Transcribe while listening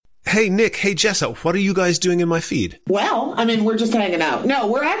Hey, Nick. Hey, Jessa. What are you guys doing in my feed? Well, we're just hanging out. No,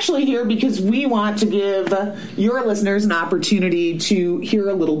 we're actually here because we want to give your listeners an opportunity to hear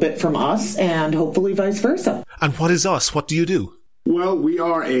a little bit from us and hopefully vice versa. And what is us? What do you do? Well, we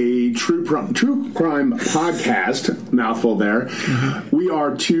are a true crime podcast, mouthful there. Mm-hmm. We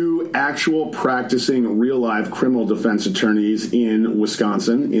are two actual practicing real-life criminal defense attorneys in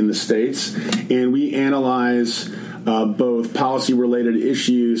Wisconsin, in the States, and we analyze both policy-related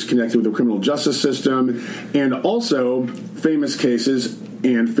issues connected with the criminal justice system and also famous cases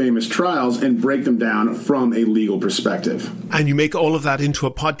and famous trials and break them down from a legal perspective. And you make all of that into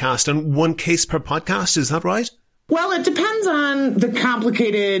a podcast, and one case per podcast, is that right? Well, it depends on the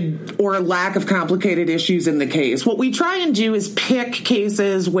complicated or lack of complicated issues in the case. What we try and do is pick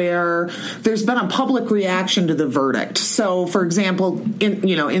cases where there's been a public reaction to the verdict. So, for example, in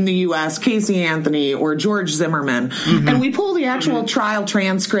the U.S., Casey Anthony or George Zimmerman, and we pull the actual trial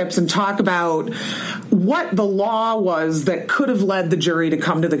transcripts and talk about what the law was that could have led the jury to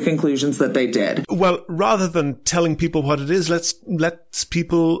come to the conclusions that they did. Well, rather than telling people what it is, let's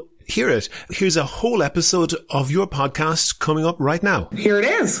people hear it. Here's a whole episode of your podcast coming up right now. Here it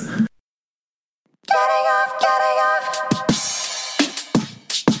is. Getting off. Getting off.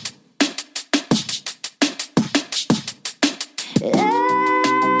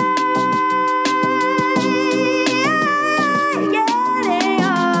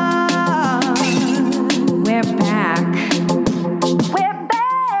 We're back.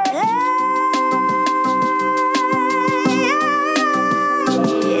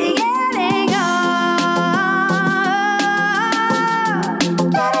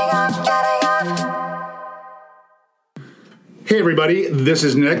 Hey, everybody, this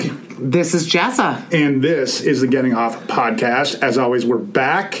is Nick. This is Jessa. And this is the Getting Off podcast. As always, we're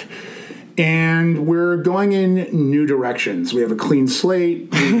back, and we're going in new directions. We have a clean slate.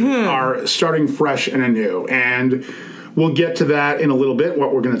 We are starting fresh and anew, and we'll get to that in a little bit,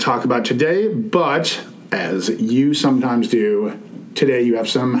 what we're going to talk about today. But as you sometimes do, today you have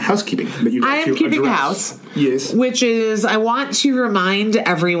some housekeeping that you'd like to address. I am keeping house. Yes. Which is, I want to remind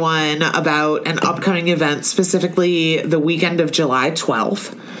everyone about an upcoming event, specifically the weekend of July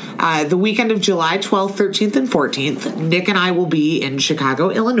 12th. The weekend of July 12th, 13th, and 14th, Nick and I will be in Chicago,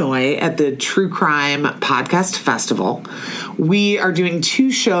 Illinois at the True Crime Podcast Festival. We are doing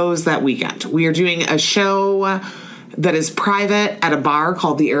two shows that weekend. We are doing a show that is private at a bar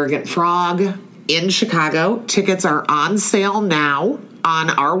called The Arrogant Frog in Chicago. Tickets are on sale now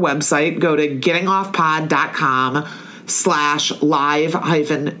on our website. Go to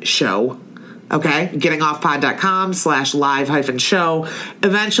gettingoffpod.com/live-show. Okay, gettingoffpod.com/live-show.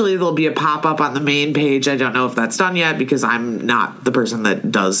 Eventually, there'll be a pop-up on the main page. I don't know if that's done yet because I'm not the person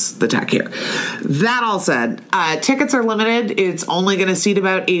that does the tech here. That all said, tickets are limited. It's only going to seat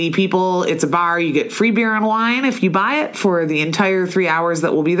about 80 people. It's a bar. You get free beer and wine if you buy it for the entire 3 hours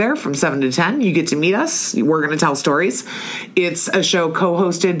that we'll be there from 7 to 10. You get to meet us. We're going to tell stories. It's a show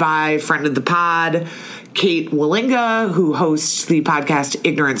co-hosted by friend of the pod, Kate Wallinga, who hosts the podcast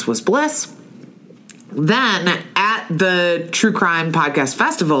Ignorance Was Bliss. Then at the True Crime Podcast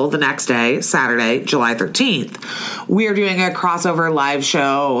Festival the next day, Saturday, July 13th, we are doing a crossover live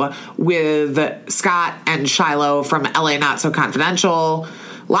show with Scott and Shiloh from LA Not So Confidential.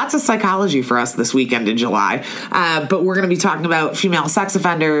 Lots of psychology for us this weekend in July. But we're going to be talking about female sex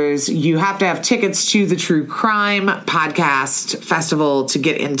offenders. You have to have tickets to the True Crime Podcast Festival to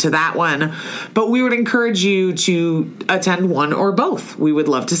get into that one. But we would encourage you to attend one or both. We would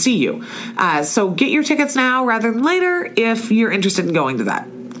love to see you. So get your tickets now rather than later if you're interested in going to that.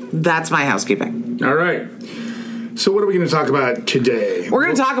 That's my housekeeping. All right. So what are we going to talk about today? We're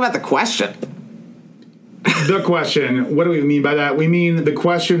going to talk about the question. The question, what do we mean by that? We mean the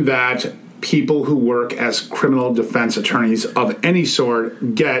question that people who work as criminal defense attorneys of any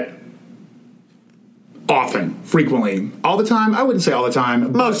sort get often, frequently. All the time? I wouldn't say all the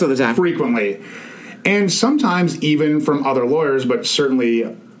time. Most of the time. Frequently. And sometimes even from other lawyers, but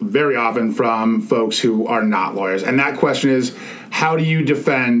certainly very often from folks who are not lawyers. And that question is, how do you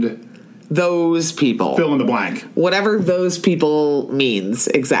defend those people? Fill in the blank. Whatever those people means,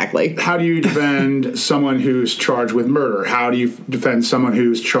 exactly. How do you defend someone who's charged with murder? How do you defend someone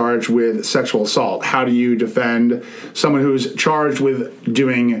who's charged with sexual assault? How do you defend someone who's charged with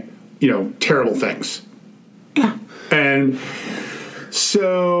doing, terrible things? Yeah. And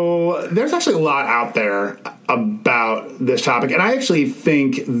so there's actually a lot out there about this topic. And I actually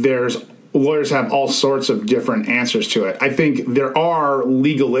think lawyers have all sorts of different answers to it. I think there are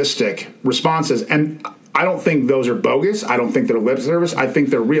legalistic responses, and I don't think those are bogus. I don't think they're lip service. I think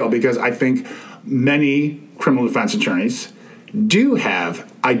they're real because I think many criminal defense attorneys do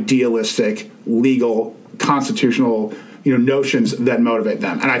have idealistic, legal, constitutional, notions that motivate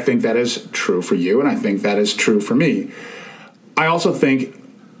them. And I think that is true for you, and I think that is true for me. I also think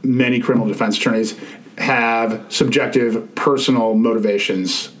many criminal defense attorneys have subjective, personal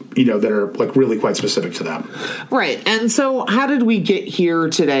motivations, that are like really quite specific to them. Right. And so how did we get here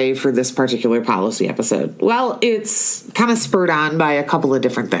today for this particular policy episode? Well, it's kind of spurred on by a couple of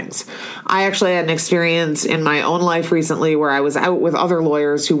different things. I actually had an experience in my own life recently where I was out with other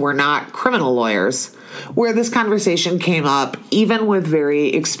lawyers who were not criminal lawyers, where this conversation came up, even with very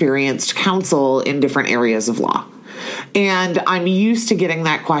experienced counsel in different areas of law. And I'm used to getting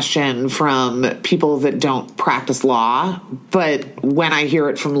that question from people that don't practice law, but when I hear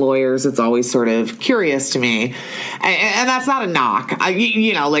it from lawyers, it's always sort of curious to me. And that's not a knock.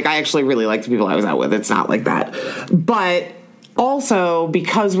 I actually really like the people I was out with. It's not like that. But also,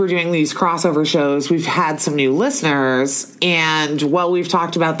 because we're doing these crossover shows, we've had some new listeners. And while we've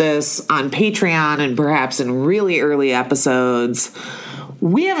talked about this on Patreon and perhaps in really early episodes,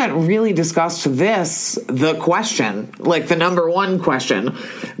 we haven't really discussed the question, like the number one question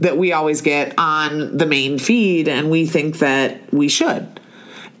that we always get on the main feed, and we think that we should.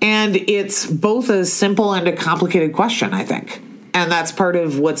 And it's both a simple and a complicated question, I think. And that's part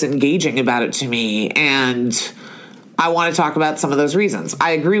of what's engaging about it to me. And I want to talk about some of those reasons.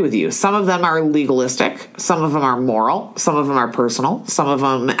 I agree with you. Some of them are legalistic. Some of them are moral. Some of them are personal. Some of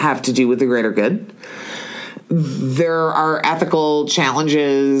them have to do with the greater good. There are ethical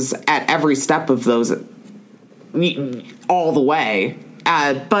challenges at every step of those all the way.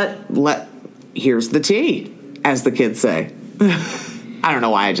 But here's the tea, as the kids say. I don't know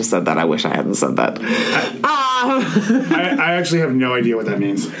why I just said that. I wish I hadn't said that. I actually have no idea what that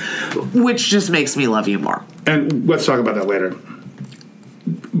means. Which just makes me love you more. And let's talk about that later.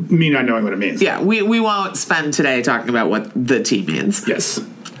 Me not knowing what it means. Yeah, we won't spend today talking about what the tea means. Yes.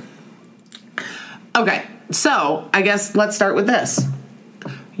 Okay. So, I guess let's start with this.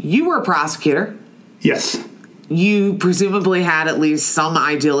 You were a prosecutor. Yes. You presumably had at least some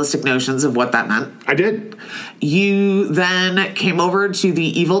idealistic notions of what that meant. I did. You then came over to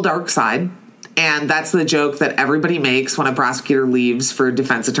the evil dark side, and that's the joke that everybody makes when a prosecutor leaves for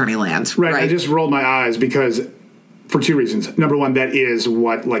defense attorney land. Right. I just rolled my eyes because, for two reasons. Number one, that is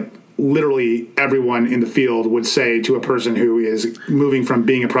what, literally everyone in the field would say to a person who is moving from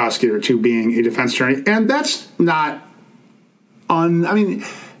being a prosecutor to being a defense attorney. And that's not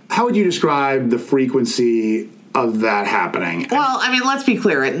how would you describe the frequency of that happening? Well, let's be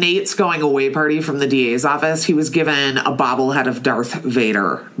clear. At Nate's going away party from the DA's office, he was given a bobblehead of Darth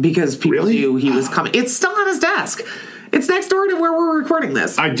Vader because people knew he was coming. It's still on his desk. It's next door to where we're recording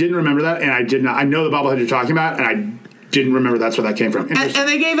this. I didn't remember that, and I did not. I know the bobblehead you're talking about, and I didn't remember that's where that came from. And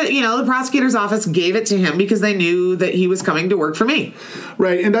they gave it, the prosecutor's office gave it to him because they knew that he was coming to work for me.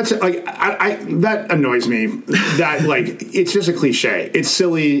 Right, and that's, that annoys me. That, it's just a cliche. It's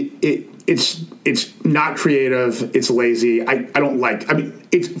silly. It's not creative. It's lazy. I don't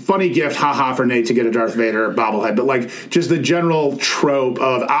it's funny gift, haha, for Nate to get a Darth Vader bobblehead, but, just the general trope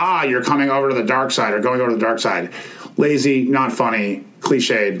of, you're coming over to the dark side or going over to the dark side. Lazy, not funny,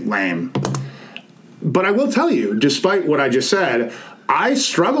 cliched, lame. But I will tell you, despite what I just said, I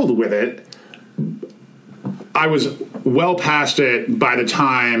struggled with it. I was well past it by the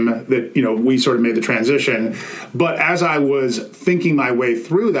time that, we sort of made the transition. But as I was thinking my way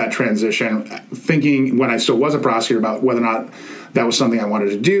through that transition, thinking when I still was a prosecutor about whether or not that was something I wanted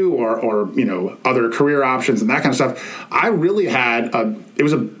to do or other career options and that kind of stuff, I really had it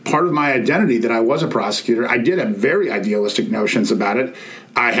was a part of my identity that I was a prosecutor. I did have very idealistic notions about it.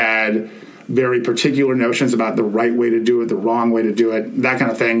 I had very particular notions about the right way to do it, the wrong way to do it, that kind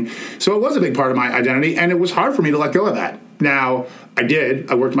of thing. So it was a big part of my identity, and it was hard for me to let go of that. Now,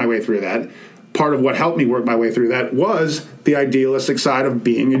 I worked my way through that. Part of what helped me work my way through that was the idealistic side of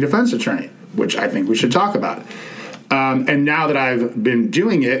being a defense attorney, which I think we should talk about. And now that I've been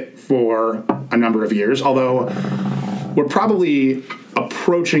doing it for a number of years, although we're probably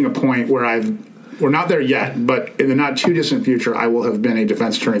approaching a point where we're not there yet, but in the not too distant future, I will have been a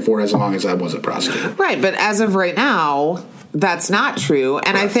defense attorney for as long as I was a prosecutor. Right, but as of right now, that's not true.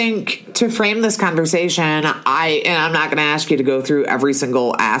 And I think to frame this conversation, and I'm not going to ask you to go through every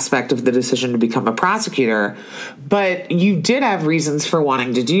single aspect of the decision to become a prosecutor, but you did have reasons for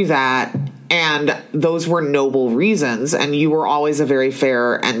wanting to do that. And those were noble reasons, and you were always a very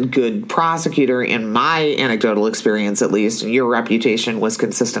fair and good prosecutor in my anecdotal experience, at least. Your reputation was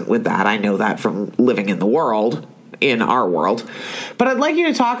consistent with that. I know that from living in our world. But I'd like you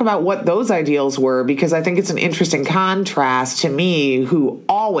to talk about what those ideals were, because I think it's an interesting contrast to me, who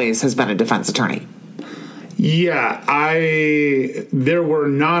always has been a defense attorney. Yeah, there were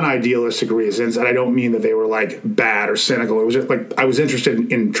non-idealistic reasons, and I don't mean that they were like bad or cynical. It was just like I was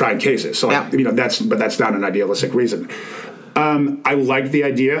interested in trying cases, so that's not an idealistic reason. I liked the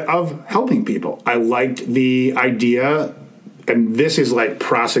idea of helping people. I liked the idea, and this is like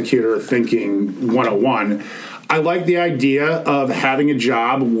prosecutor thinking 101. I liked the idea of having a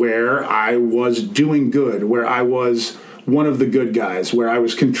job where I was doing good, where I was one of the good guys, where I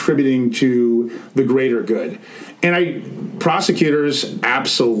was contributing to the greater good. And prosecutors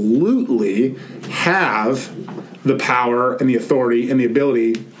absolutely have the power and the authority and the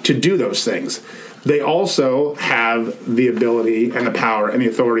ability to do those things. They also have the ability and the power and the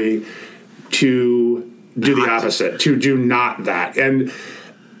authority to do the opposite, to do not that. And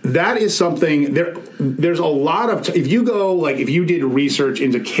that is something there's a lot of if you did research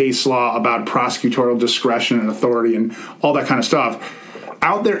into case law about prosecutorial discretion and authority and all that kind of stuff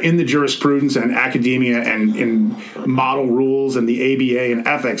out there in the jurisprudence and academia and in model rules and the ABA and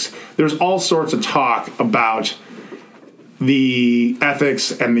ethics, there's all sorts of talk about the ethics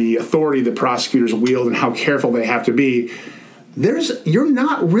and the authority that prosecutors wield and how careful they have to be. You're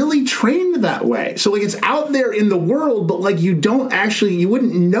not really trained that way. So like it's out there in the world, but like you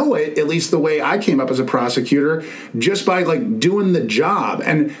wouldn't know it, at least the way I came up as a prosecutor, just by like doing the job.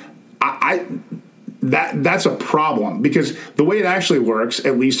 And that's a problem, because the way it actually works,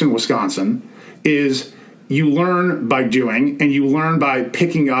 at least in Wisconsin, is you learn by doing, and you learn by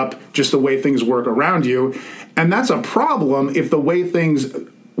picking up just the way things work around you. And that's a problem if the way things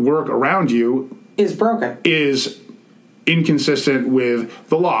work around you is broken, is inconsistent with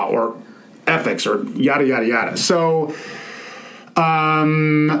the law or ethics or yada, yada, yada. So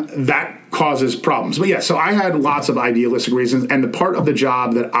that causes problems. But yeah, so I had lots of idealistic reasons. And the part of the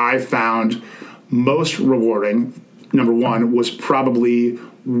job that I found most rewarding, number one, was probably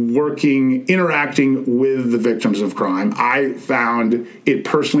interacting with the victims of crime. I found it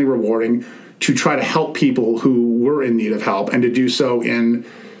personally rewarding to try to help people who were in need of help, and to do so in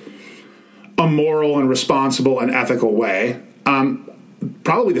a moral and responsible and ethical way.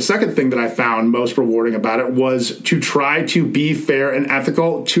 Probably the second thing that I found most rewarding about it was to try to be fair and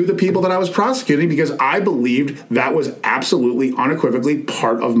ethical to the people that I was prosecuting, because I believed that was absolutely unequivocally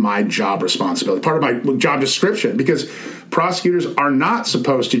part of my job responsibility, part of my job description, because prosecutors are not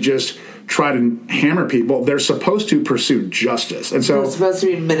supposed to just try to hammer people. They're supposed to pursue justice. And so they're supposed to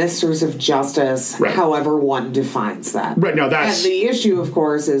be ministers of justice, right, however one defines that. Right. No, that's... And the issue, of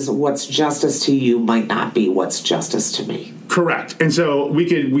course, is what's justice to you might not be what's justice to me. Correct. And so we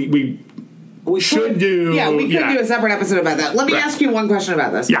should do a separate episode about that. Let me ask you one question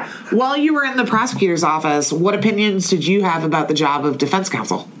about this. Yeah. While you were in the prosecutor's office, what opinions did you have about the job of defense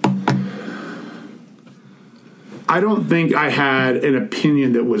counsel? I don't think I had an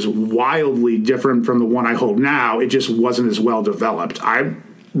opinion that was wildly different from the one I hold now. It just wasn't as well developed. I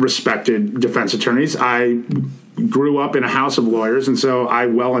respected defense attorneys. I grew up in a house of lawyers, and so I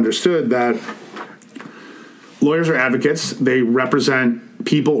well understood that lawyers are advocates. They represent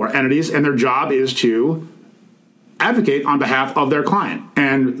people or entities, and their job is to advocate on behalf of their client.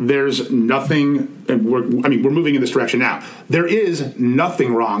 And there's nothing, we're moving in this direction now. There is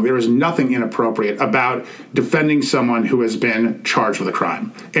nothing wrong. There is nothing inappropriate about defending someone who has been charged with a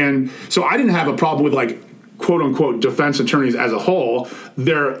crime. And so I didn't have a problem with, like, quote unquote defense attorneys as a whole.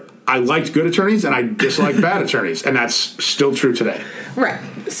 I liked good attorneys and I disliked bad attorneys. And that's still true today. Right.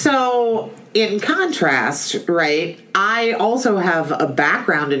 So in contrast, right, I also have a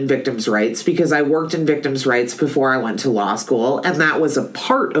background in victims' rights because I worked in victims' rights before I went to law school, and that was a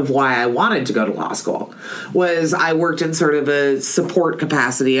part of why I wanted to go to law school, was I worked in sort of a support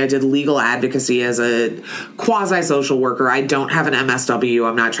capacity. I did legal advocacy as a quasi-social worker. I don't have an MSW.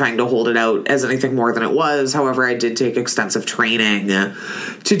 I'm not trying to hold it out as anything more than it was. However, I did take extensive training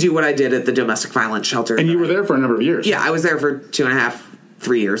to do what I did at the domestic violence shelter. And you were there for a number of years. Yeah, I was there for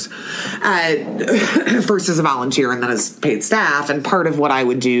 3 years, first as a volunteer and then as paid staff. And part of what I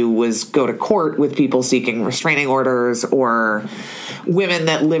would do was go to court with people seeking restraining orders, or women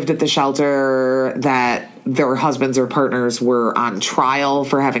that lived at the shelter that their husbands or partners were on trial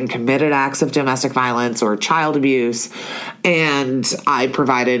for having committed acts of domestic violence or child abuse. And I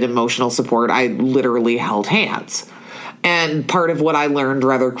provided emotional support. I literally held hands. And part of what I learned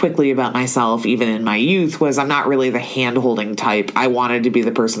rather quickly about myself, even in my youth, was I'm not really the hand-holding type. I wanted to be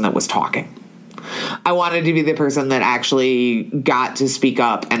the person that was talking. I wanted to be the person that actually got to speak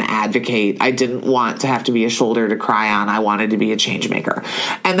up and advocate. I didn't want to have to be a shoulder to cry on. I wanted to be a change maker.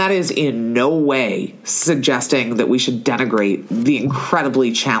 And that is in no way suggesting that we should denigrate the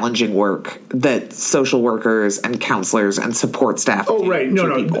incredibly challenging work that social workers and counselors and support staff do. Oh, right.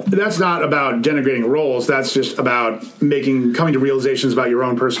 No. People. That's not about denigrating roles. That's just about coming to realizations about your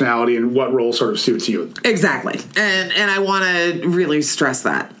own personality and what role sort of suits you. Exactly. And I want to really stress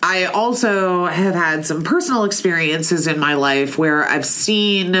that. I also have had some personal experiences in my life where I've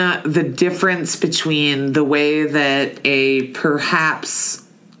seen the difference between the way that a perhaps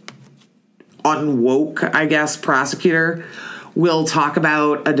unwoke, I guess, prosecutor will talk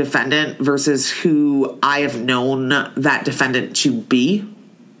about a defendant versus who I have known that defendant to be.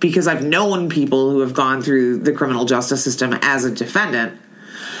 Because I've known people who have gone through the criminal justice system as a defendant,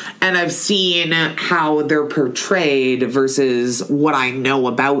 and I've seen how they're portrayed versus what I know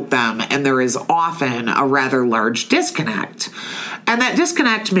about them, and there is often a rather large disconnect. And that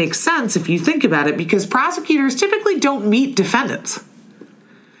disconnect makes sense if you think about it, because prosecutors typically don't meet defendants.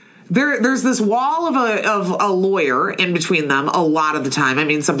 There's this wall of a lawyer in between them a lot of the time. I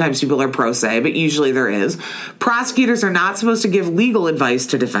mean, sometimes people are pro se, but usually there is. Prosecutors are not supposed to give legal advice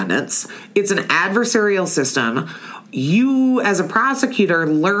to defendants. It's an adversarial system. You, as a prosecutor,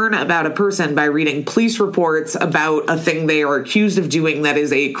 learn about a person by reading police reports about a thing they are accused of doing that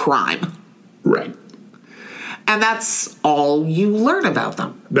is a crime. Right. And that's all you learn about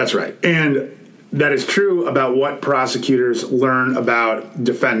them. That's right. And that is true about what prosecutors learn about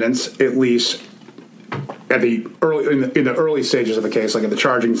defendants, at least at the in the early stages of the case, like at the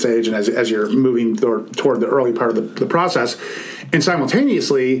charging stage, and as you're moving toward the early part of the process. And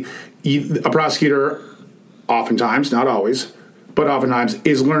simultaneously, a prosecutor, oftentimes, not always, but oftentimes,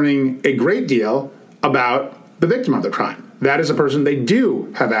 is learning a great deal about the victim of the crime. That is a person they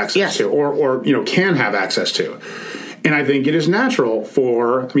do have access to, or can have access to. And I think it is natural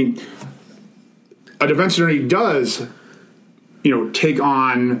a defense attorney does, take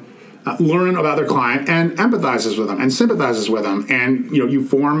on, learn about their client and empathizes with them and sympathizes with them. And, you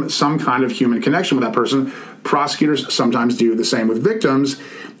form some kind of human connection with that person. Prosecutors sometimes do the same with victims.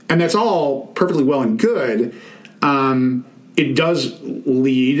 And that's all perfectly well and good. It does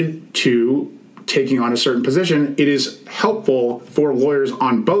lead to taking on a certain position. It is helpful for lawyers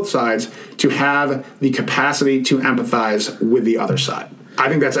on both sides to have the capacity to empathize with the other side. I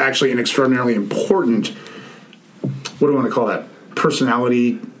think that's actually an extraordinarily important, what do I want to call that?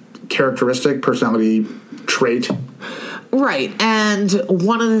 Personality characteristic, personality trait. Right. And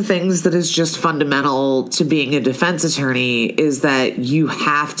one of the things that is just fundamental to being a defense attorney is that you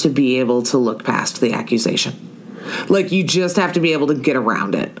have to be able to look past the accusation. Like, you just have to be able to get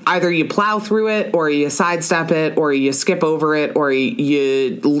around it. Either you plow through it, or you sidestep it, or you skip over it, or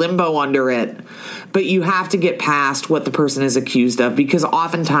you limbo under it. But you have to get past what the person is accused of, because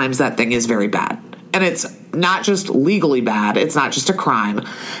oftentimes that thing is very bad. And it's not just legally bad. It's not just a crime.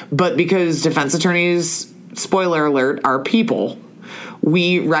 But because defense attorneys, spoiler alert, are people,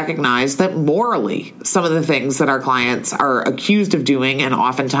 we recognize that morally some of the things that our clients are accused of doing and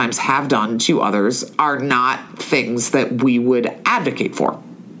oftentimes have done to others are not things that we would advocate for.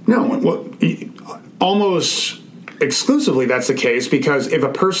 No, well, almost exclusively that's the case, because if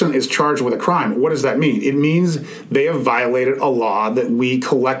a person is charged with a crime, what does that mean? It means they have violated a law that we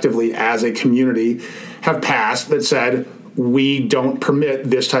collectively as a community have passed that said we don't permit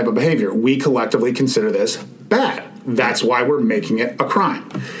this type of behavior. We collectively consider this bad. That's why we're making it a crime.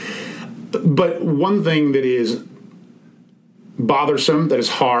 But one thing that is bothersome, that is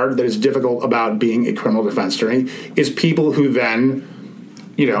hard, that is difficult about being a criminal defense attorney is people who then,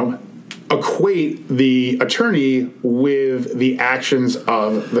 equate the attorney with the actions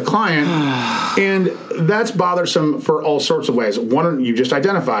of the client. And that's bothersome for all sorts of ways. One you just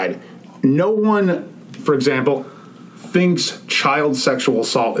identified. No one, for example, thinks child sexual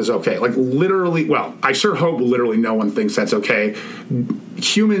assault is okay. Like, literally, well, I sure hope literally no one thinks that's okay.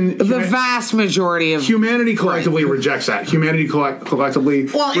 The vast majority of humanity collectively rejects that. Humanity collectively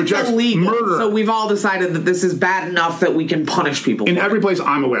rejects it's illegal, murder. So we've all decided that this is bad enough that we can punish people in every place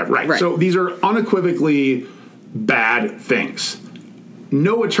I'm aware of. Right. So these are unequivocally bad things.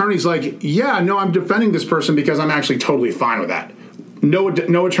 No attorney's like, yeah, no, I'm defending this person because I'm actually totally fine with that. No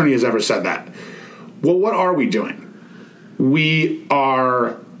attorney has ever said that. Well, what are we doing? We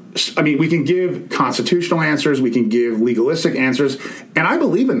can give constitutional answers, we can give legalistic answers, and I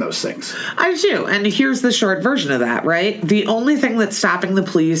believe in those things. I do, and here's the short version of that, right? The only thing that's stopping the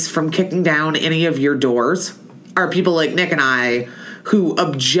police from kicking down any of your doors are people like Nick and I who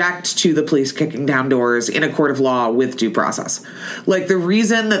object to the police kicking down doors in a court of law with due process. Like, the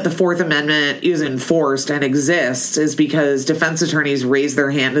reason that the Fourth Amendment is enforced and exists is because defense attorneys raise their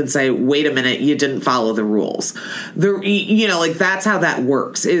hand and say, wait a minute, you didn't follow the rules. That's how that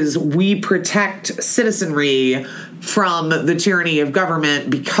works, is we protect citizenry from the tyranny of government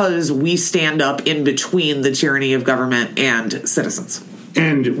because we stand up in between the tyranny of government and citizens.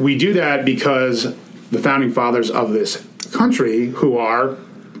 And we do that because the founding fathers of this country, who are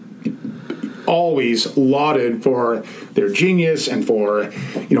always lauded for their genius and for,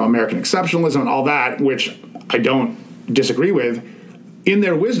 American exceptionalism and all that, which I don't disagree with, in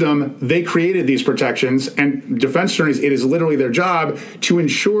their wisdom, they created these protections, and defense attorneys, it is literally their job to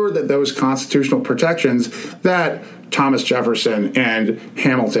ensure that those constitutional protections that Thomas Jefferson and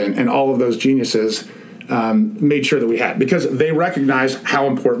Hamilton and all of those geniuses made sure that we had, because they recognized how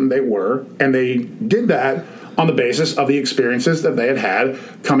important they were, and they did that on the basis of the experiences that they had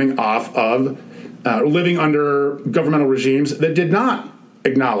coming off of living under governmental regimes that did not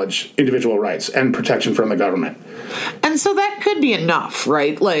acknowledge individual rights and protection from the government. And so that could be enough,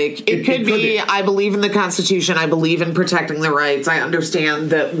 right? Like, it could be, I believe in the Constitution, I believe in protecting the rights, I understand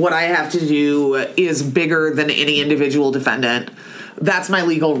that what I have to do is bigger than any individual defendant. That's my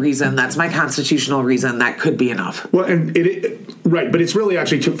legal reason, that's my constitutional reason, that could be enough. Well, and right, but it's really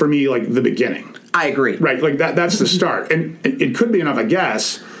actually, for me, like, the beginning. I agree. Right, like, that's the start. And it could be enough, I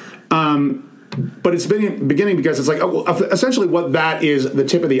guess. But it's beginning because it's like, essentially what that is, the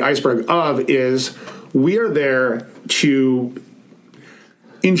tip of the iceberg of, is we are there to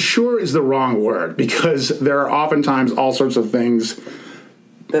ensure is the wrong word, because there are oftentimes all sorts of things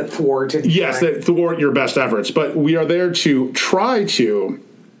that thwart it. Yes, that thwart your best efforts. But we are there to try to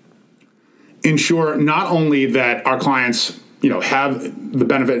ensure not only that our clients, have the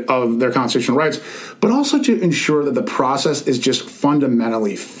benefit of their constitutional rights, but also to ensure that the process is just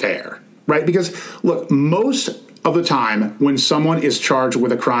fundamentally fair, right? Because, look, most of the time when someone is charged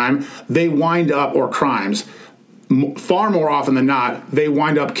with a crime, they wind up, or crimes, far more often than not, they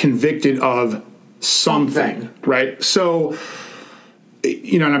wind up convicted of something. Right? So,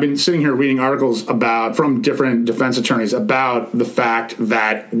 and I've been sitting here reading articles from different defense attorneys about the fact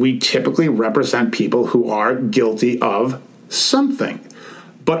that we typically represent people who are guilty of something.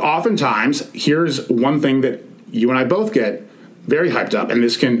 But oftentimes, here's one thing that you and I both get very hyped up, and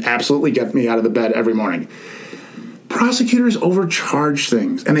this can absolutely get me out of the bed every morning. Prosecutors overcharge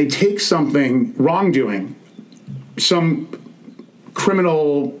things, and they take something, wrongdoing, some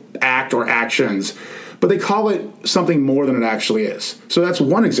criminal act or actions, but they call it something more than it actually is. So that's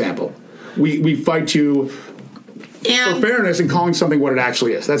one example. We fight for fairness in calling something what it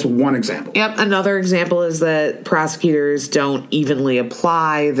actually is. That's one example. Yep. Another example is that prosecutors don't evenly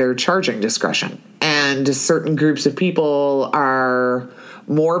apply their charging discretion. And certain groups of people are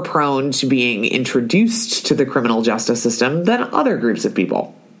more prone to being introduced to the criminal justice system than other groups of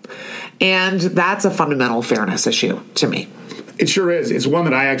people. And that's a fundamental fairness issue to me. It sure is. It's one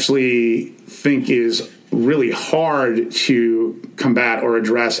that I actually think is really hard to combat or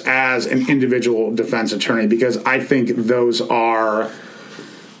address as an individual defense attorney, because I think that's a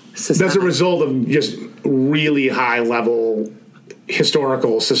result of just really high level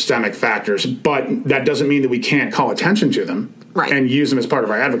historical systemic factors. But that doesn't mean that we can't call attention to them, right, and use them as part of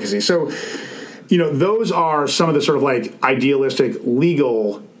our advocacy. So, those are some of the sort of like idealistic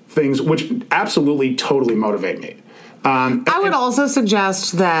legal things which absolutely totally motivate me. I would also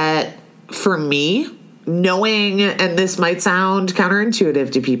suggest that for me, knowing, and this might sound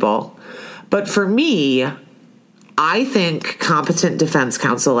counterintuitive to people, but for me, I think competent defense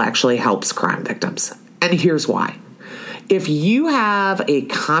counsel actually helps crime victims. And here's why. If you have a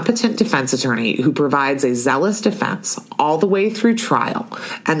competent defense attorney who provides a zealous defense all the way through trial,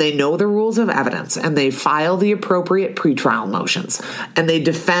 and they know the rules of evidence, and they file the appropriate pretrial motions, and they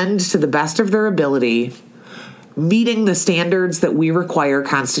defend to the best of their ability, meeting the standards that we require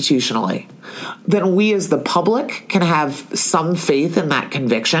constitutionally, then we as the public can have some faith in that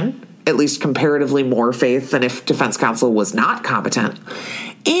conviction, at least comparatively more faith than if defense counsel was not competent.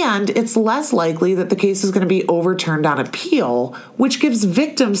 And it's less likely that the case is going to be overturned on appeal, which gives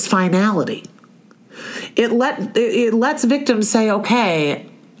victims finality. It lets victims say, okay,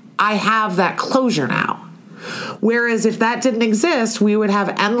 I have that closure now. Whereas if that didn't exist, we would have,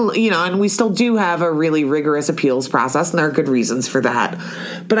 and we still do have a really rigorous appeals process, and there are good reasons for that.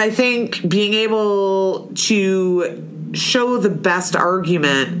 But I think being able to show the best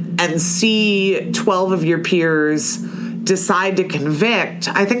argument and see 12 of your peers decide to convict,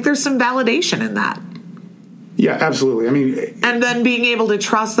 I think there's some validation in that. Yeah, absolutely. I mean, and then being able to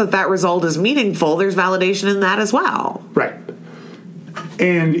trust that result is meaningful, there's validation in that as well. Right.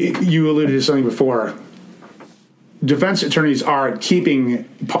 And you alluded to something before. Defense attorneys are keeping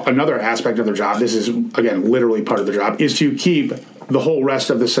another aspect of their job. This is, again, literally part of their job, is to keep the whole rest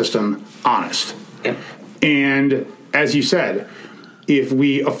of the system honest. Yep. And as you said, if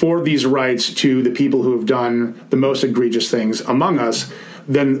we afford these rights to the people who have done the most egregious things among us,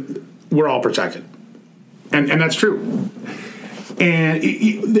 then we're all protected. And that's true.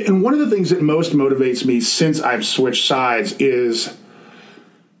 And one of the things that most motivates me since I've switched sides is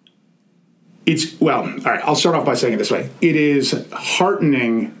all right, I'll start off by saying it this way. It is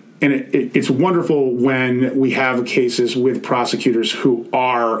heartening and it's wonderful when we have cases with prosecutors who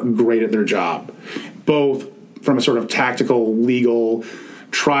are great at their job, both from a sort of tactical, legal,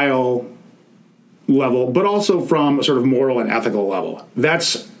 trial level, but also from a sort of moral and ethical level.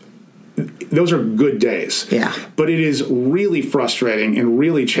 Those are good days. Yeah. But it is really frustrating and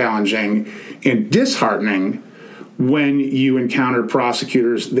really challenging and disheartening when you encounter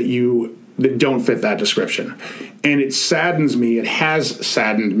prosecutors that don't fit that description. And it saddens me, it has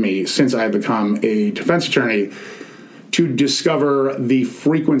saddened me since I've become a defense attorney to discover the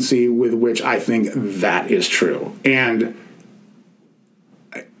frequency with which I think that is true. And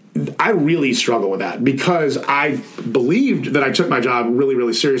I really struggle with that because I believed that I took my job really,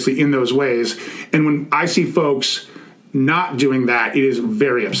 really seriously in those ways. And when I see folks not doing that, it is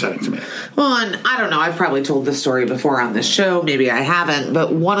very upsetting to me. Well, and I don't know, I've probably told this story before on this show, maybe I haven't,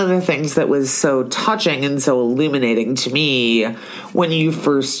 but one of the things that was so touching and so illuminating to me when you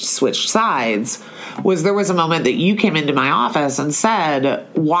first switched sides was there was a moment that you came into my office and said,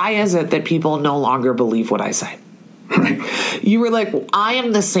 why is it that people no longer believe what I say? Right. You were like, I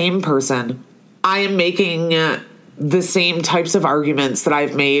am the same person. I am making the same types of arguments that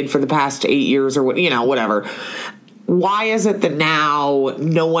I've made for the past 8 years or whatever. Why is it that now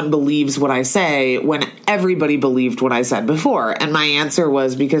no one believes what I say when everybody believed what I said before? And my answer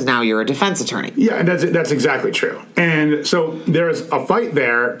was because now you're a defense attorney. Yeah, and that's exactly true. And so there's a fight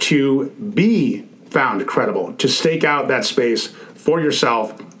there to be found credible, to stake out that space for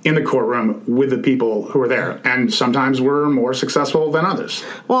yourself in the courtroom with the people who are there. And sometimes we're more successful than others.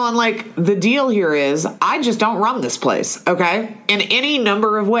 Well, and the deal here is I just don't run this place, okay? In any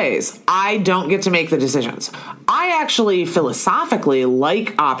number of ways, I don't get to make the decisions. I actually philosophically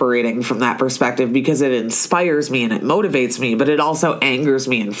like operating from that perspective because it inspires me and it motivates me, but it also angers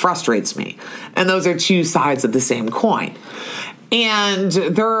me and frustrates me. And those are two sides of the same coin. And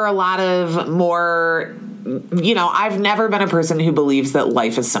there are a lot of more, I've never been a person who believes that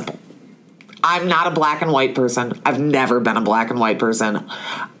life is simple. I'm not a black and white person. I've never been a black and white person.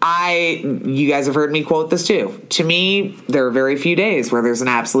 You guys have heard me quote this too. To me, there are very few days where there's an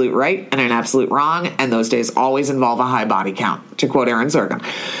absolute right and an absolute wrong, and those days always involve a high body count, to quote Aaron Sorkin.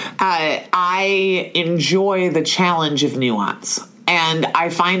 I enjoy the challenge of nuance. And I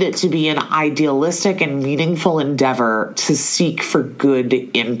find it to be an idealistic and meaningful endeavor to seek for good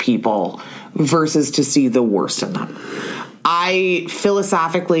in people versus to see the worst in them. I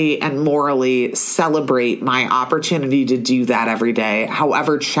philosophically and morally celebrate my opportunity to do that every day,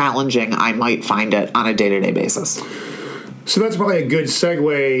 however challenging I might find it on a day-to-day basis. So that's probably a good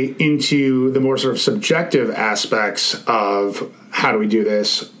segue into the more sort of subjective aspects of how do we do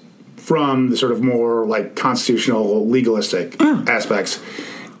this from the sort of more constitutional legalistic aspects.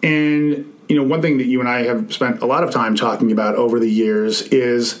 And, one thing that you and I have spent a lot of time talking about over the years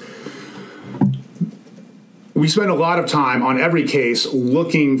is we spend a lot of time on every case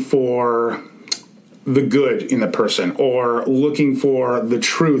looking for the good in the person or looking for the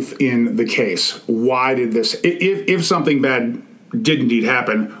truth in the case. Why did this, if something bad did indeed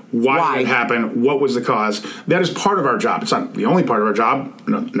happen, why did it happen? What was the cause? That is part of our job. It's not the only part of our job.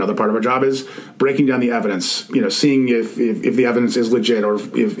 Another part of our job is breaking down the evidence, seeing if the evidence is legit or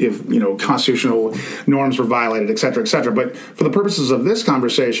if constitutional norms were violated, et cetera, et cetera. But for the purposes of this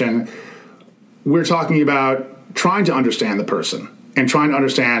conversation, we're talking about trying to understand the person and trying to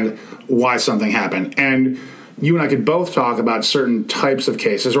understand why something happened. And you and I could both talk about certain types of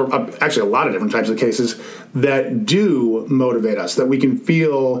cases, or actually a lot of different types of cases, that do motivate us, that we can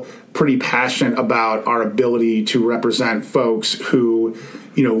feel pretty passionate about our ability to represent folks who,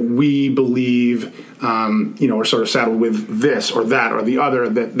 we believe, are sort of saddled with this or that or the other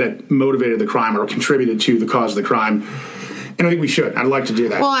that motivated the crime or contributed to the cause of the crime. And I think we should. I'd like to do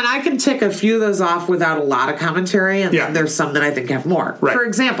that. Well, and I can tick a few of those off without a lot of commentary, and then there's some that I think have more. Right. For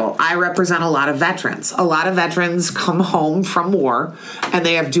example, I represent a lot of veterans. A lot of veterans come home from war, and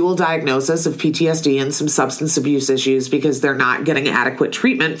they have dual diagnosis of PTSD and some substance abuse issues because they're not getting adequate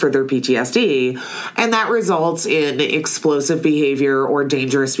treatment for their PTSD, and that results in explosive behavior or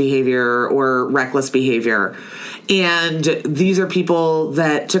dangerous behavior or reckless behavior. And these are people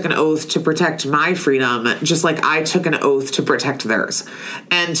that took an oath to protect my freedom, just like I took an oath to protect theirs.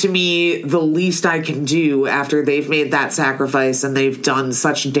 And to me, the least I can do after they've made that sacrifice and they've done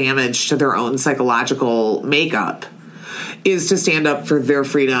such damage to their own psychological makeup is to stand up for their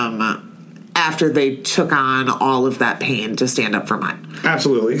freedom after they took on all of that pain to stand up for mine.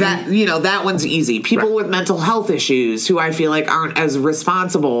 Absolutely. That one's easy. People with mental health issues who I feel like aren't as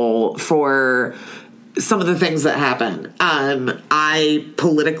responsible for some of the things that happen. I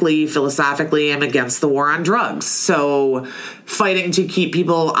politically, philosophically am against the war on drugs. So fighting to keep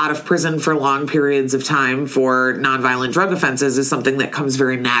people out of prison for long periods of time for nonviolent drug offenses is something that comes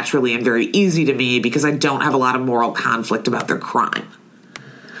very naturally and very easy to me because I don't have a lot of moral conflict about their crime.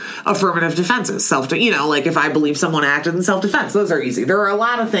 Affirmative defenses, like if I believe someone acted in self-defense, those are easy. There are a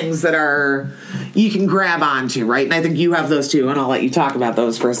lot of things that you can grab onto, right? And I think you have those too, and I'll let you talk about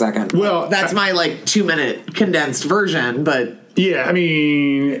those for a second. Well, that's my 2-minute condensed version, but yeah, I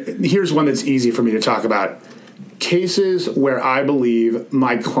mean, here's one that's easy for me to talk about. Cases where I believe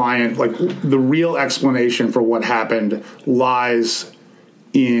my client, the real explanation for what happened lies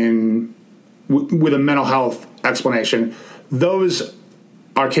in with a mental health explanation. Those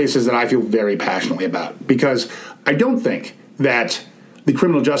are cases that I feel very passionately about because I don't think that the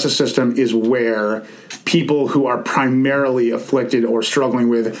criminal justice system is where people who are primarily afflicted or struggling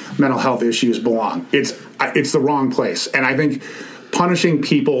with mental health issues belong. It's the wrong place. And I think punishing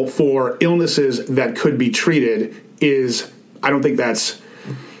people for illnesses that could be treated I don't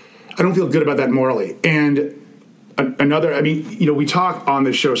feel good about that morally. And we talk on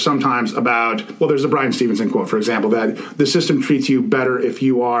this show sometimes about, there's a Bryan Stevenson quote, for example, that the system treats you better if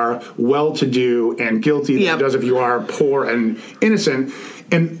you are well-to-do and guilty than it does if you are poor and innocent.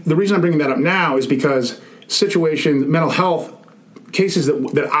 And the reason I'm bringing that up now is because mental health cases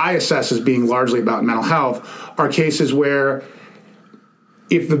that I assess as being largely about mental health are cases where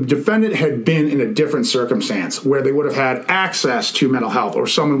if the defendant had been in a different circumstance where they would have had access to mental health or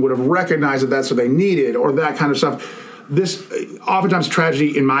someone would have recognized that that's what they needed or that kind of stuff, this oftentimes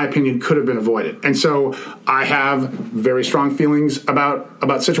tragedy, in my opinion, could have been avoided. And so I have very strong feelings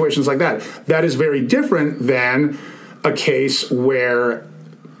about situations like that. That is very different than a case where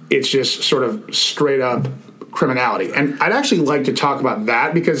it's just sort of straight up criminality. And I'd actually like to talk about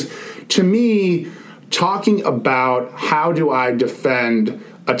that because to me, talking about how do I defend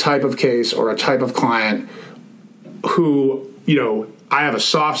a type of case or a type of client who, I have a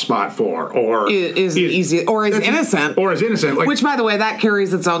soft spot for, or is innocent, Which, by the way, that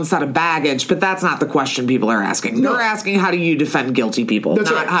carries its own set of baggage. But that's not the question people are asking. They're asking, how do you defend guilty people?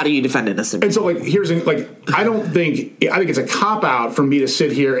 Not right. How do you defend innocent people? And so, I think it's a cop out for me to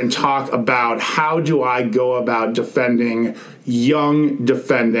sit here and talk about how do I go about defending young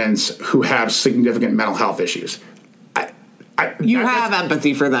defendants who have significant mental health issues. You have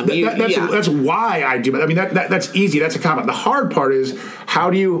empathy for them. That's why I do it. I mean, that's easy. That's a comment. The hard part is how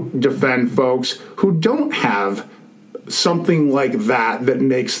do you defend folks who don't have something like that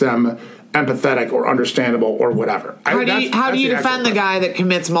makes them empathetic or understandable or whatever. How do you defend the guy that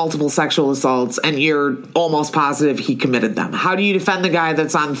commits multiple sexual assaults and you're almost positive he committed them? How do you defend the guy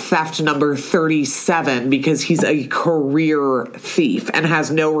that's on theft number 37 because he's a career thief and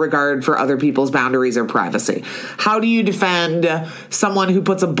has no regard for other people's boundaries or privacy? How do you defend someone who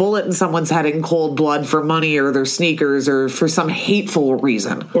puts a bullet in someone's head in cold blood for money or their sneakers or for some hateful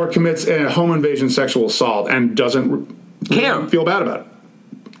reason? Or commits a home invasion sexual assault and doesn't feel bad about it?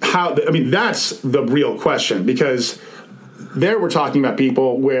 That's the real question, because there we're talking about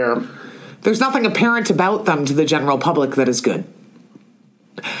people where there's nothing apparent about them to the general public that is good.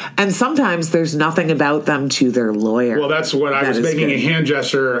 And sometimes there's nothing about them to their lawyer. Well, that's what I was making a hand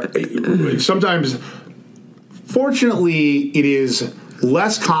gesture. Sometimes, fortunately, it is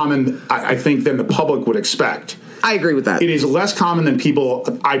less common, I think, than the public would expect. I agree with that. It is less common than people.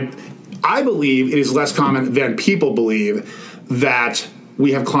 I believe it is less common than people believe that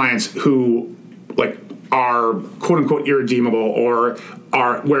we have clients who are quote unquote irredeemable or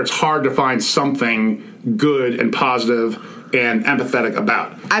are where it's hard to find something good and positive and empathetic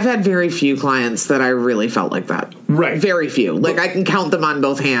about. I've had very few clients that I really felt like that. Right. Very few. I can count them on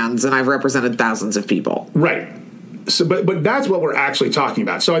both hands, and I've represented thousands of people. Right. But that's what we're actually talking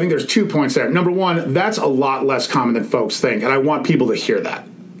about. So I think there's 2 points there. Number one, that's a lot less common than folks think, and I want people to hear that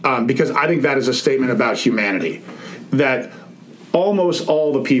because I think that is a statement about humanity. That almost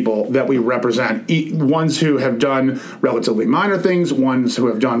all the people that we represent, ones who have done relatively minor things, ones who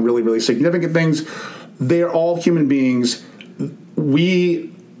have done really, really significant things, they're all human beings.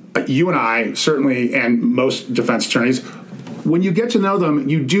 You and I, certainly, and most defense attorneys, when you get to know them,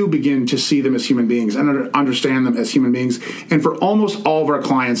 you do begin to see them as human beings and understand them as human beings. And for almost all of our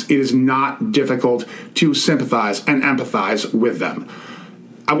clients, it is not difficult to sympathize and empathize with them.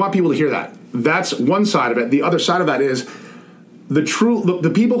 I want people to hear that. That's one side of it. The other side of that is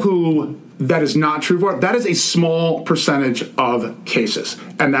the people who that is not true for, that is a small percentage of cases.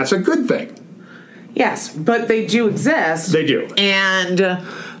 And that's a good thing. Yes, but they do exist. They do. And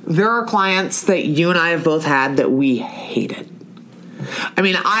there are clients that you and I have both had that we hated. I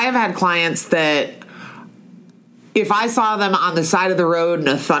mean, I have had clients that if I saw them on the side of the road in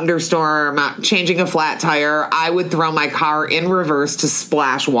a thunderstorm, changing a flat tire, I would throw my car in reverse to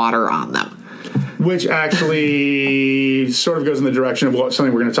splash water on them. Which actually sort of goes in the direction of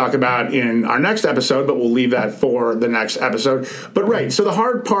something we're going to talk about in our next episode, but we'll leave that for the next episode. But right, so the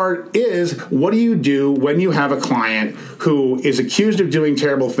hard part is, what do you do when you have a client who is accused of doing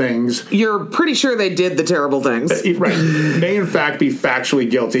terrible things? You're pretty sure they did the terrible things. Right. May in fact be factually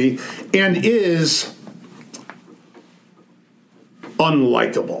guilty and is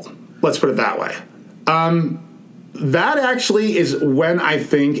unlikable. Let's put it that way. That actually is when I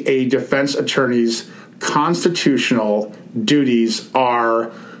think a defense attorney's constitutional duties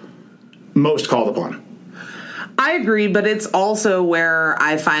are most called upon. I agree, but it's also where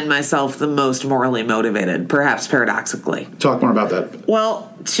I find myself the most morally motivated, perhaps paradoxically. Talk more about that.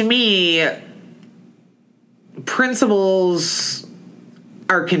 Well, to me, principles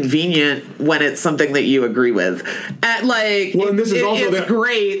are convenient when it's something that you agree with. It's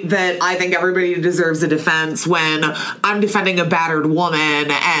great that I think everybody deserves a defense when I'm defending a battered woman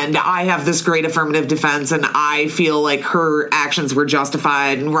and I have this great affirmative defense and I feel like her actions were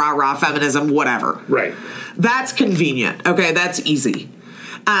justified and rah-rah feminism, whatever. Right. That's convenient. Okay, that's easy.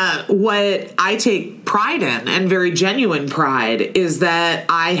 What I take pride in, and very genuine pride, is that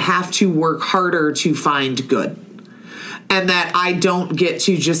I have to work harder to find good. And that I don't get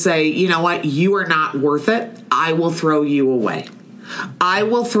to just say, you know what, you are not worth it. I will throw you away. I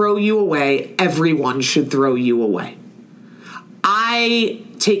will throw you away. Everyone should throw you away. I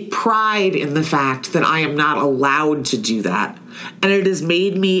take pride in the fact that I am not allowed to do that. And it has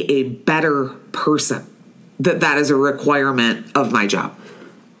made me a better person. That is a requirement of my job.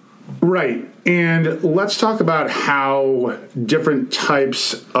 Right. And let's talk about how different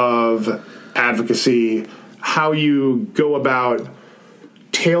types of advocacy, how you go about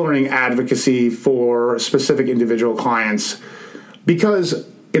tailoring advocacy for specific individual clients. Because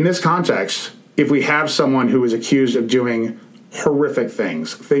in this context, if we have someone who is accused of doing horrific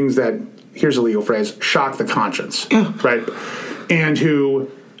things that, here's a legal phrase, shock the conscience, right? And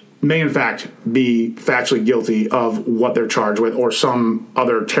who may in fact be factually guilty of what they're charged with or some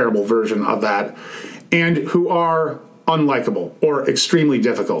other terrible version of that, and who are unlikable or extremely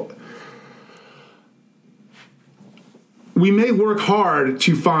difficult. We may work hard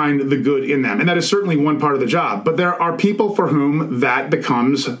to find the good in them, and that is certainly one part of the job. But there are people for whom that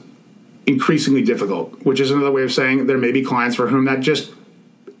becomes increasingly difficult, which is another way of saying there may be clients for whom that just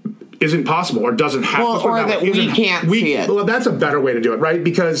isn't possible or doesn't happen. Well, or that we can't see it. Well, that's a better way to do it, right?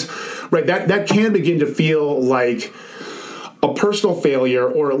 Because that can begin to feel like a personal failure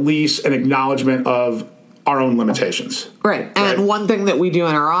or at least an acknowledgement of our own limitations. Right. And one thing that we do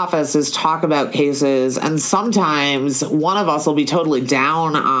in our office is talk about cases, and sometimes one of us will be totally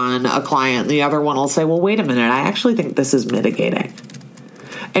down on a client and the other one will say, well, wait a minute, I actually think this is mitigating.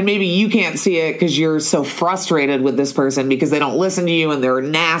 And maybe you can't see it because you're so frustrated with this person because they don't listen to you and they're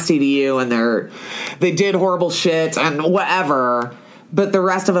nasty to you and they did horrible shit and whatever. But the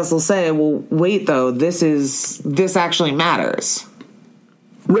rest of us will say, well, wait, though, this actually matters.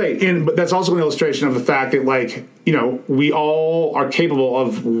 Right, but that's also an illustration of the fact that, we all are capable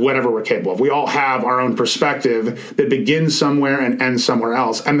of whatever we're capable of. We all have our own perspective that begins somewhere and ends somewhere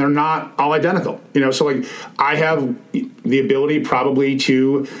else, and they're not all identical. So, I have the ability probably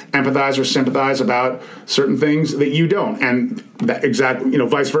to empathize or sympathize about certain things that you don't, and that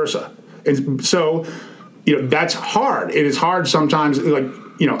vice versa. And so, that's hard. It is hard sometimes,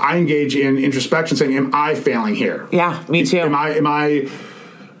 I engage in introspection saying, am I failing here? Yeah, me too. Am I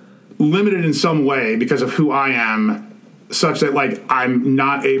limited in some way because of who I am, such that, like, I'm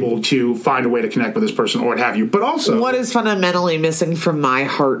not able to find a way to connect with this person or what have you. But also, what is fundamentally missing from my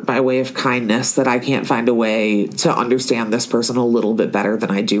heart by way of kindness that I can't find a way to understand this person a little bit better than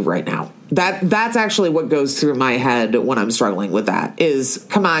I do right now? That's actually what goes through my head when I'm struggling with that is,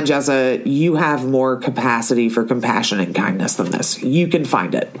 come on, Jessa, you have more capacity for compassion and kindness than this. You can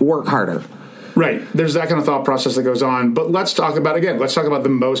find it. Work harder. Right. There's that kind of thought process that goes on. But let's talk about the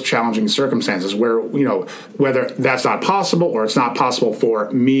most challenging circumstances where, whether that's not possible or it's not possible for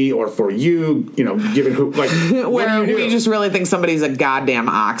me or for you, given who, like, where we just really think somebody's a goddamn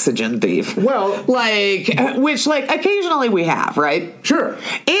oxygen thief. Well, which occasionally we have, right? Sure.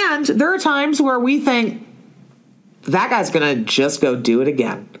 And there are times where we think that guy's going to just go do it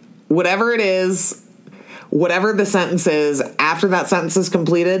again. Whatever it is, whatever the sentence is, after that sentence is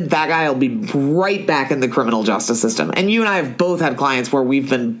completed, that guy will be right back in the criminal justice system. And you and I have both had clients where we've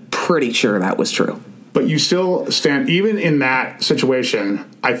been pretty sure that was true. But you still stand, even in that situation,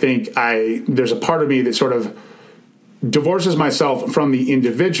 I think there's a part of me that sort of divorces myself from the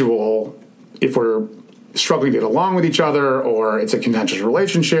individual if we're struggling to get along with each other or it's a contentious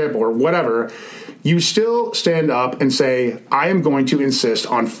relationship or whatever. You still stand up and say, I am going to insist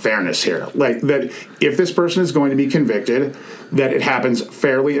on fairness here. Like, that if this person is going to be convicted, that it happens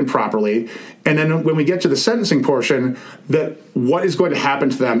fairly and properly. And then when we get to the sentencing portion, that what is going to happen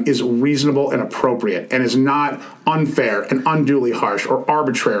to them is reasonable and appropriate and is not unfair and unduly harsh or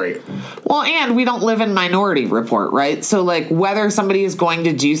arbitrary. Well, and we don't live in Minority Report, right? So, whether somebody is going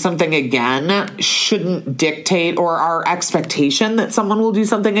to do something again shouldn't dictate, or our expectation that someone will do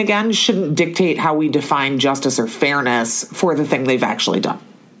something again shouldn't dictate how we define justice or fairness for the thing they've actually done.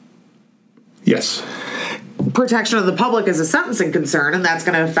 Yes. Protection of the public is a sentencing concern, and that's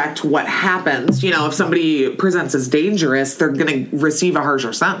going to affect what happens. If somebody presents as dangerous, they're going to receive a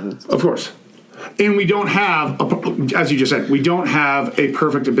harsher sentence. Of course. And we don't have, as you just said, we don't have a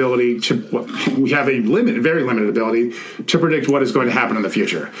perfect ability we have a very limited ability to predict what is going to happen in the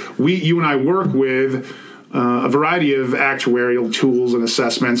future. You and I work with a variety of actuarial tools and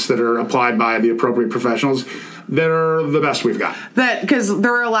assessments that are applied by the appropriate professionals that are the best we've got. Because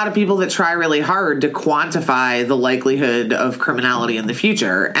there are a lot of people that try really hard to quantify the likelihood of criminality in the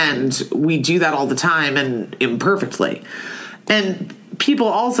future, and we do that all the time and imperfectly. And people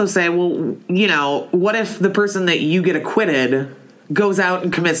also say, well, what if the person that you get acquitted goes out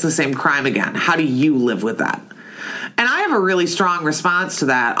and commits the same crime again? How do you live with that? And I have a really strong response to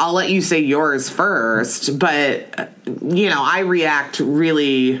that. I'll let you say yours first, but, I react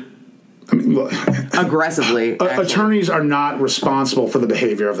really aggressively. Attorneys are not responsible for the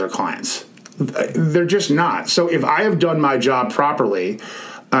behavior of their clients. They're just not. So if I have done my job properly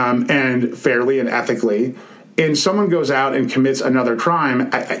and fairly and ethically, and someone goes out and commits another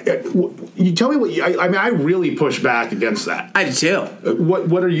crime, you tell me what I really push back against that. I do too.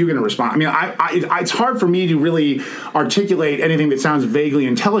 What are you going to respond? It's hard for me to really articulate anything that sounds vaguely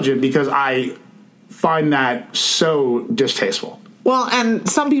intelligent because I find that so distasteful. Well, and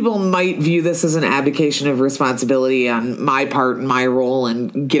some people might view this as an abdication of responsibility on my part and my role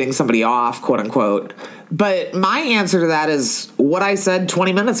in getting somebody off, quote unquote. But my answer to that is what I said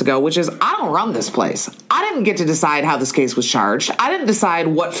 20 minutes ago, which is I don't run this place. I didn't get to decide how this case was charged. I didn't decide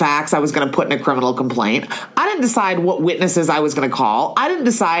what facts I was going to put in a criminal complaint. I didn't decide what witnesses I was going to call. I didn't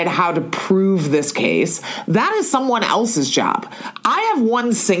decide how to prove this case. That is someone else's job. I have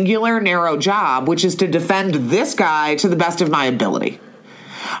one singular narrow job, which is to defend this guy to the best of my ability.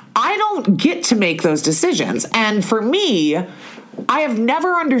 I don't get to make those decisions. And for me, I have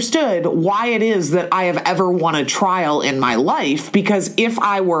never understood why it is that I have ever won a trial in my life, because if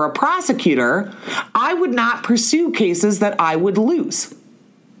I were a prosecutor, I would not pursue cases that I would lose.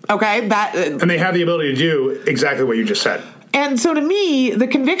 Okay? And they have the ability to do exactly what you just said. And so to me, the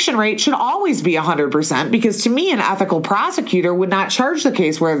conviction rate should always be 100%, because to me, an ethical prosecutor would not charge the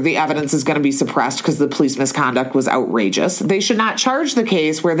case where the evidence is going to be suppressed because the police misconduct was outrageous. They should not charge the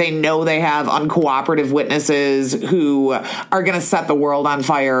case where they know they have uncooperative witnesses who are going to set the world on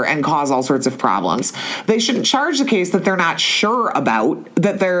fire and cause all sorts of problems. They shouldn't charge the case that they're not sure about,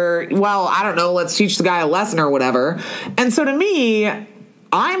 that they're, let's teach the guy a lesson or whatever. And so to me,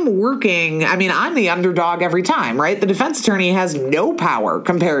 I'm the underdog every time, right? The defense attorney has no power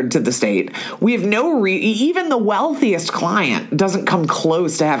compared to the state. We have even the wealthiest client doesn't come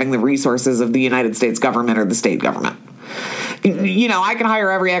close to having the resources of the United States government or the state government. I can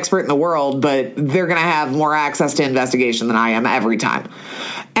hire every expert in the world, but they're going to have more access to investigation than I am every time.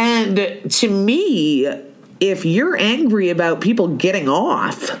 And to me, if you're angry about people getting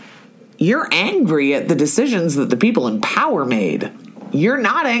off, you're angry at the decisions that the people in power made. You're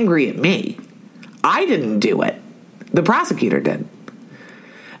not angry at me. I didn't do it. The prosecutor did.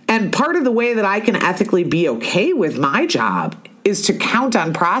 And part of the way that I can ethically be okay with my job is to count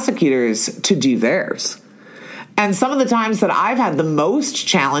on prosecutors to do theirs. And some of the times that I've had the most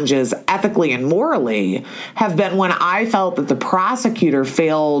challenges ethically and morally have been when I felt that the prosecutor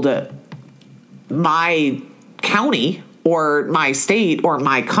failed my county or my state or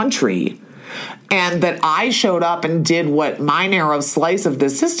my country, and that I showed up and did what my narrow slice of the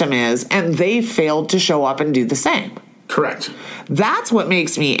system is, and they failed to show up and do the same. Correct. That's what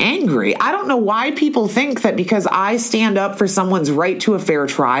makes me angry. I don't know why people think that because I stand up for someone's right to a fair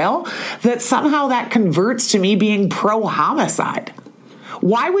trial, that somehow that converts to me being pro-homicide.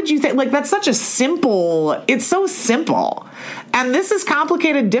 Why would you think, like, that's such a simple, it's so simple. And this is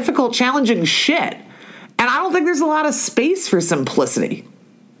complicated, difficult, challenging shit. And I don't think there's a lot of space for simplicity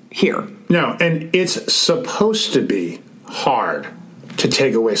here. No, and it's supposed to be hard to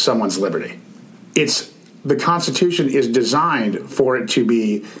take away someone's liberty. The Constitution is designed for it to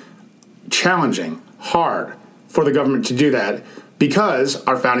be challenging, hard for the government to do that, because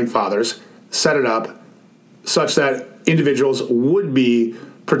our founding fathers set it up such that individuals would be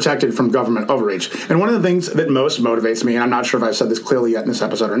protected from government overreach. And one of the things that most motivates me, and I'm not sure if I've said this clearly yet in this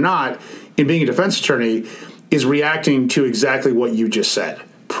episode or not, in being a defense attorney, is reacting to exactly what you just said.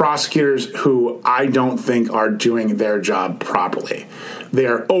 Prosecutors who I don't think are doing their job properly. They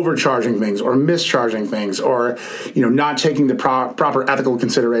are overcharging things or mischarging things, or not taking the proper ethical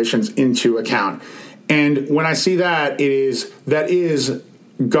considerations into account. And when I see that, that is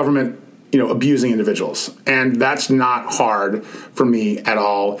government abusing individuals, and that's not hard for me at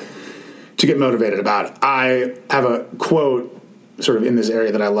all to get motivated about. I have a quote sort of in this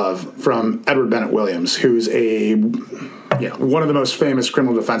area that I love from Edward Bennett Williams, who's one of the most famous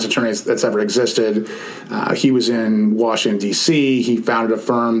criminal defense attorneys that's ever existed. He was in Washington, D.C. He founded a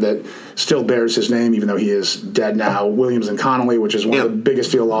firm that still bears his name, even though he is dead now, Williams & Connolly, which is one of the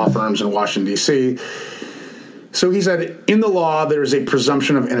biggest law firms in Washington, D.C. So he said, in the law, there is a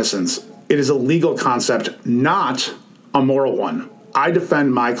presumption of innocence. It is a legal concept, not a moral one. I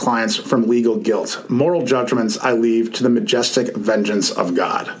defend my clients from legal guilt. Moral judgments I leave to the majestic vengeance of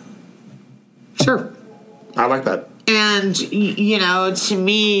God. Sure. I like that. And, to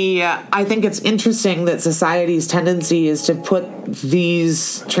me, I think it's interesting that society's tendency is to put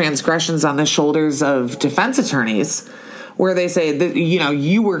these transgressions on the shoulders of defense attorneys, where they say that,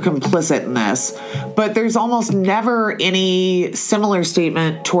 you were complicit in this. But there's almost never any similar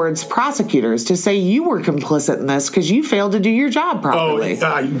statement towards prosecutors to say you were complicit in this because you failed to do your job properly.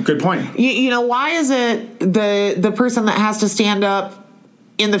 Good point. Why is it the person that has to stand up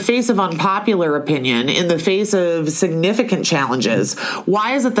in the face of unpopular opinion, in the face of significant challenges?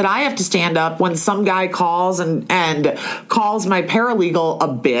 Why is it that I have to stand up when some guy calls and calls my paralegal a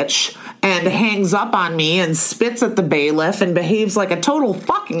bitch and hangs up on me and spits at the bailiff and behaves like a total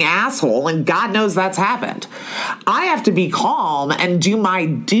fucking asshole, and God knows that's happened? I have to be calm and do my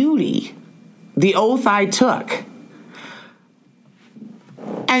duty, the oath I took.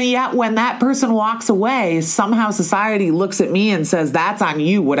 And yet when that person walks away, somehow society looks at me and says, that's on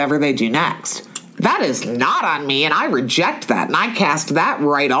you, whatever they do next. That is not on me, and I reject that, and I cast that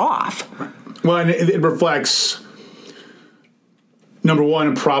right off. Well, and it reflects, number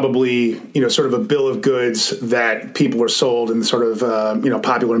one, probably, sort of a bill of goods that people are sold in sort of,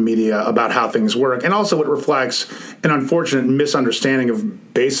 popular media about how things work. And also it reflects an unfortunate misunderstanding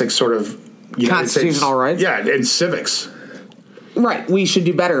of basic sort of constitutional rights. Yeah, and civics. Right. We should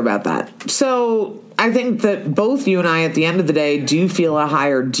do better about that. So I think that both you and I, at the end of the day, do feel a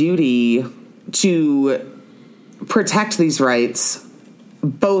higher duty to protect these rights,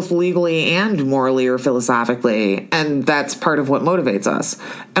 both legally and morally or philosophically. And that's part of what motivates us.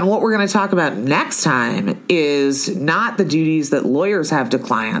 And what we're going to talk about next time is not the duties that lawyers have to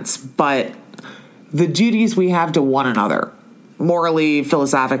clients, but the duties we have to one another, morally,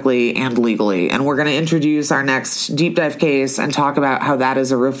 philosophically, and legally. And we're going to introduce our next deep dive case and talk about how that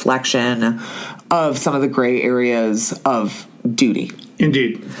is a reflection of some of the gray areas of duty.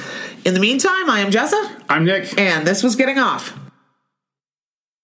 Indeed. In the meantime, I am Jessa. I'm Nick. And this was Getting Off.